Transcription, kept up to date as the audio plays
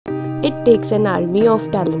It takes an army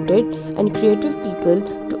of talented and creative people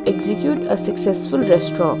to execute a successful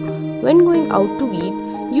restaurant. When going out to eat,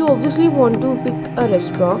 you obviously want to pick a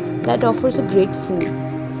restaurant that offers a great food.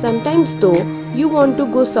 Sometimes though, you want to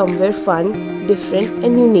go somewhere fun, different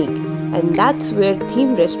and unique, and that's where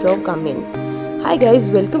theme restaurants come in. Hi guys,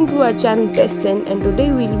 welcome to our channel F.R.I.E.N.D.S and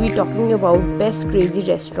today we'll be talking about best crazy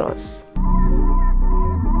restaurants.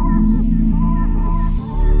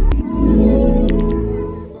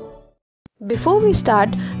 Before we start,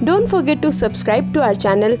 don't forget to subscribe to our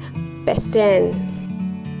channel F.R.I.E.N.D.S.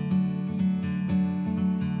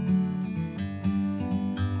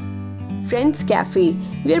 Friends Cafe.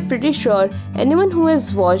 We are pretty sure anyone who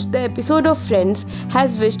has watched the episode of Friends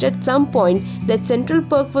has wished at some point that Central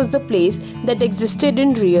Park was the place that existed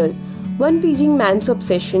in real. One Beijing man's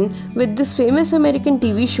obsession with this famous American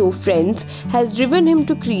TV show Friends has driven him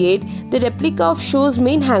to create the replica of show's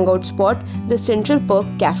main hangout spot, the Central Park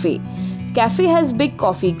Cafe. Cafe has big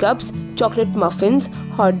coffee cups, chocolate muffins,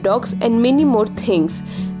 hot dogs and many more things.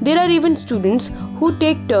 There are even students who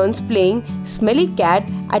take turns playing Smelly Cat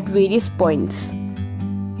at various points.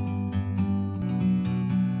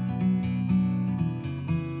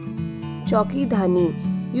 Chowki Dhani.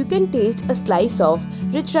 You can taste a slice of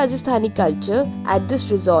rich Rajasthani culture at this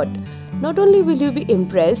resort. Not only will you be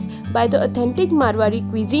impressed by the authentic Marwari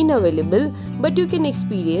cuisine available, but you can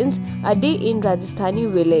experience a day in Rajasthani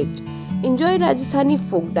village. Enjoy Rajasthani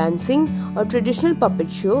folk dancing or traditional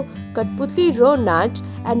puppet show, Katputli Ro Nach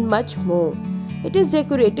and much more. It is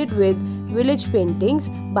decorated with village paintings,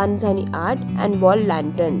 Bandhani art and wall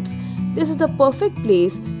lanterns. This is the perfect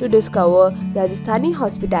place to discover Rajasthani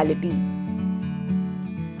hospitality.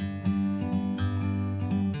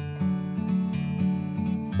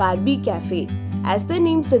 Barbie Cafe. As the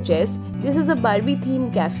name suggests, this is a Barbie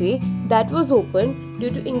themed cafe that was opened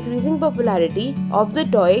due to increasing popularity of the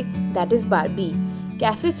toy that is Barbie.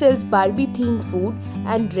 Cafe sells Barbie themed food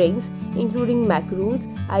and drinks including macaroons,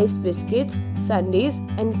 iced biscuits, sundaes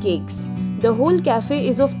and cakes. The whole cafe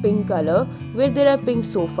is of pink color where there are pink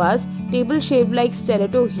sofas, tables shaped like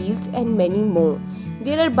stiletto heels and many more.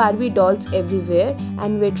 There are Barbie dolls everywhere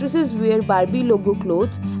and waitresses wear Barbie logo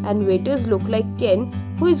clothes and waiters look like Ken,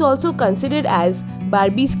 who is also considered as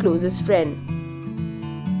Barbie's closest friend.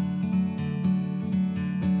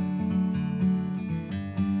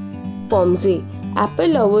 Pomse. Apple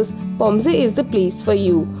lovers, Pomse is the place for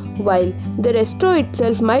you. While the restaurant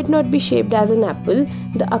itself might not be shaped as an apple,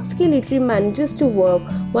 the upscale eatery manages to work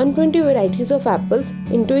 120 varieties of apples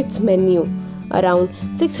into its menu. Around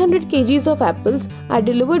 600 kgs of apples are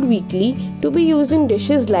delivered weekly to be used in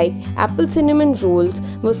dishes like apple cinnamon rolls,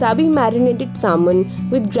 wasabi marinated salmon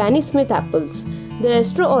with Granny Smith apples. The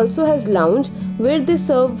restaurant also has lounge where they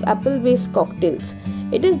serve apple-based cocktails.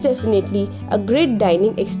 It is definitely a great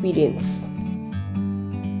dining experience.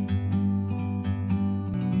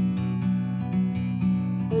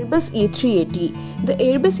 Airbus A380. The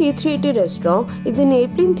Airbus A380 restaurant is an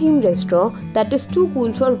airplane-themed restaurant that is too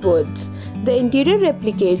cool for words. The interior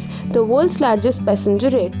replicates the world's largest passenger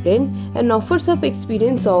airplane and offers up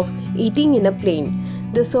experience of eating in a plane.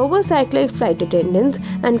 The servers act like flight attendants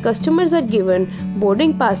and customers are given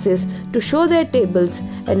boarding passes to show their tables,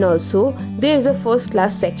 and also there is a first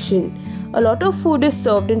class section. A lot of food is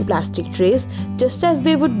served in plastic trays just as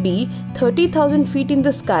they would be 30,000 feet in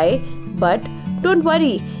the sky, but don't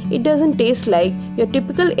worry, it doesn't taste like your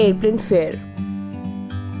typical airplane fare.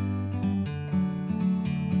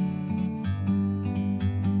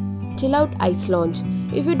 Chill Out Ice Lounge.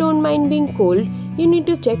 If you don't mind being cold, you need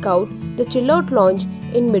to check out the Chill Out Lounge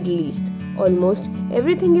in Middle East. Almost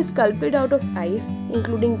everything is sculpted out of ice,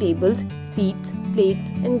 including tables, seats, plates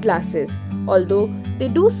and glasses, although they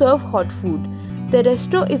do serve hot food. The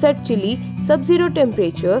restaurant is at chilly sub-zero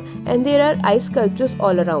temperature and there are ice sculptures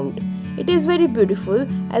all around. It is very beautiful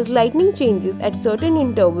as lightning changes at certain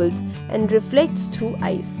intervals and reflects through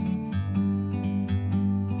ice.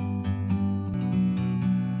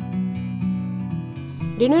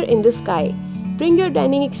 Dinner in the Sky. Bring your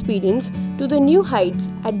dining experience to the new heights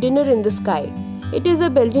at Dinner in the Sky. It is a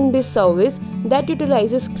Belgian-based service that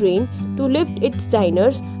utilizes crane to lift its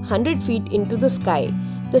diners 100 feet into the sky.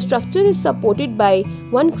 The structure is supported by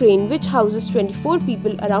one crane which houses 24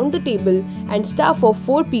 people around the table and staff of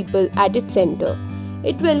 4 people at its center.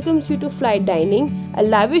 It welcomes you to flight dining, a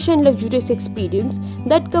lavish and luxurious experience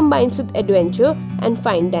that combines with adventure and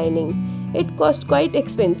fine dining. It costs quite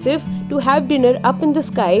expensive to have dinner up in the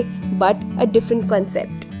sky, but a different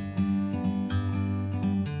concept.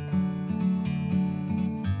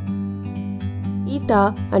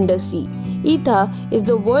 Etah Undersea. Etah is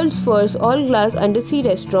the world's first all-glass undersea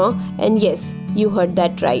restaurant, and yes, you heard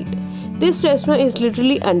that right. This restaurant is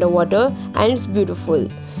literally underwater and it's beautiful.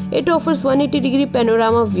 It offers 180-degree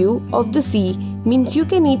panorama view of the sea, means you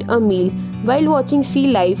can eat a meal while watching sea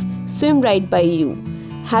life swim right by you.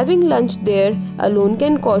 Having lunch there alone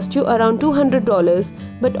can cost you around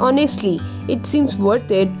 $200, but honestly, it seems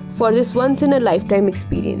worth it for this once-in-a-lifetime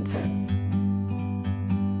experience.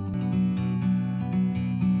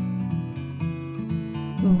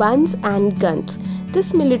 Buns and Guns.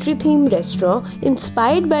 This military-themed restaurant,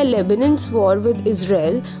 inspired by Lebanon's war with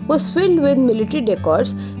Israel, was filled with military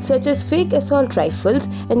decors such as fake assault rifles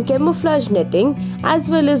and camouflage netting, as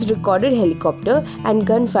well as recorded helicopter and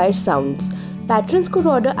gunfire sounds. Patrons could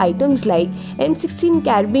order items like M16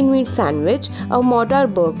 carabine meat sandwich, a mortar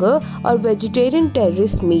burger, or vegetarian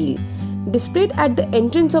terrorist meal. Displayed at the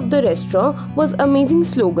entrance of the restaurant was amazing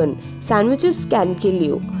slogan, "Sandwiches can kill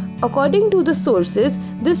you." According to the sources,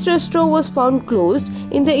 this restaurant was found closed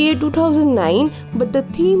in the year 2009, but the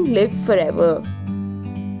theme lived forever.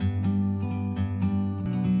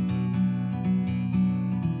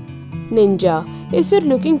 Ninja. If you're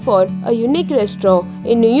looking for a unique restaurant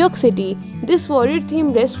in New York City, this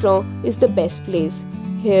warrior-themed restaurant is the best place.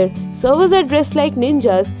 Here, servers are dressed like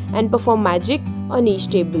ninjas and perform magic on each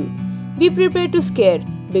table. Be prepared to scare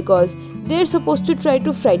because they're supposed to try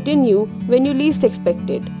to frighten you when you least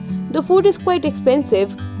expect it. The food is quite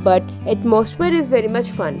expensive, but atmosphere is very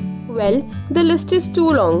much fun. Well, the list is too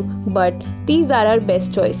long, but these are our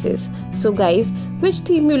best choices. So guys, which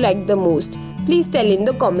theme you like the most? Please tell in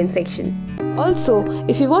the comment section. Also,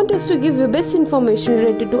 if you want us to give you best information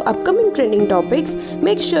related to upcoming trending topics,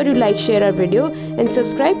 make sure you like, share our video and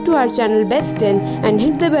subscribe to our channel Best 10 and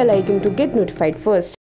hit the bell icon to get notified first.